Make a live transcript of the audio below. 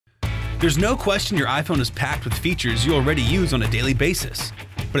There's no question your iPhone is packed with features you already use on a daily basis,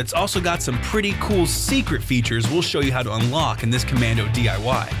 but it's also got some pretty cool secret features we'll show you how to unlock in this Komando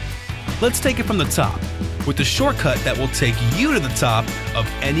DIY. Let's take it from the top, with the shortcut that will take you to the top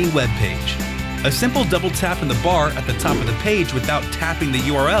of any web page. A simple double tap in the bar at the top of the page without tapping the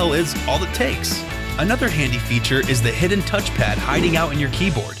URL is all it takes. Another handy feature is the hidden touchpad hiding out in your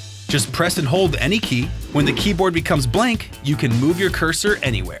keyboard. Just press and hold any key. When the keyboard becomes blank, you can move your cursor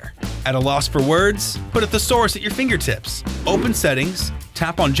anywhere. At a loss for words, put a thesaurus at your fingertips. Open Settings,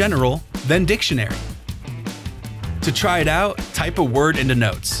 tap on General, then Dictionary. To try it out, type a word into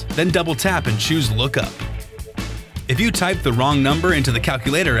Notes, then double tap and choose Look Up. If you type the wrong number into the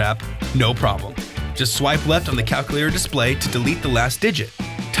calculator app, no problem. Just swipe left on the calculator display to delete the last digit.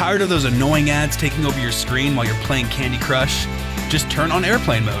 Tired of those annoying ads taking over your screen while you're playing Candy Crush? Just turn on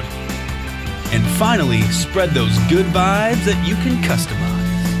airplane mode. And finally, spread those good vibes that you can customize.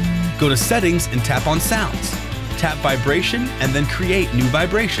 Go to Settings and tap on Sounds. Tap Vibration and then create New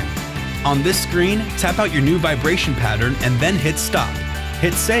Vibration. On this screen, tap out your new vibration pattern and then hit Stop.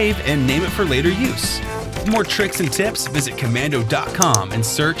 Hit Save and name it for later use. For more tricks and tips, visit Komando.com and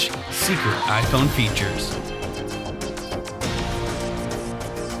search Secret iPhone Features.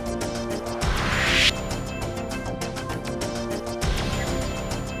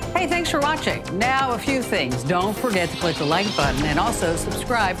 Hey, thanks for watching. Now a few things. Don't forget to click the like button and also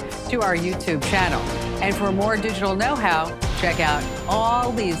subscribe to our YouTube channel. And for more digital know-how, check out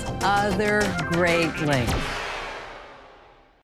all these other great links.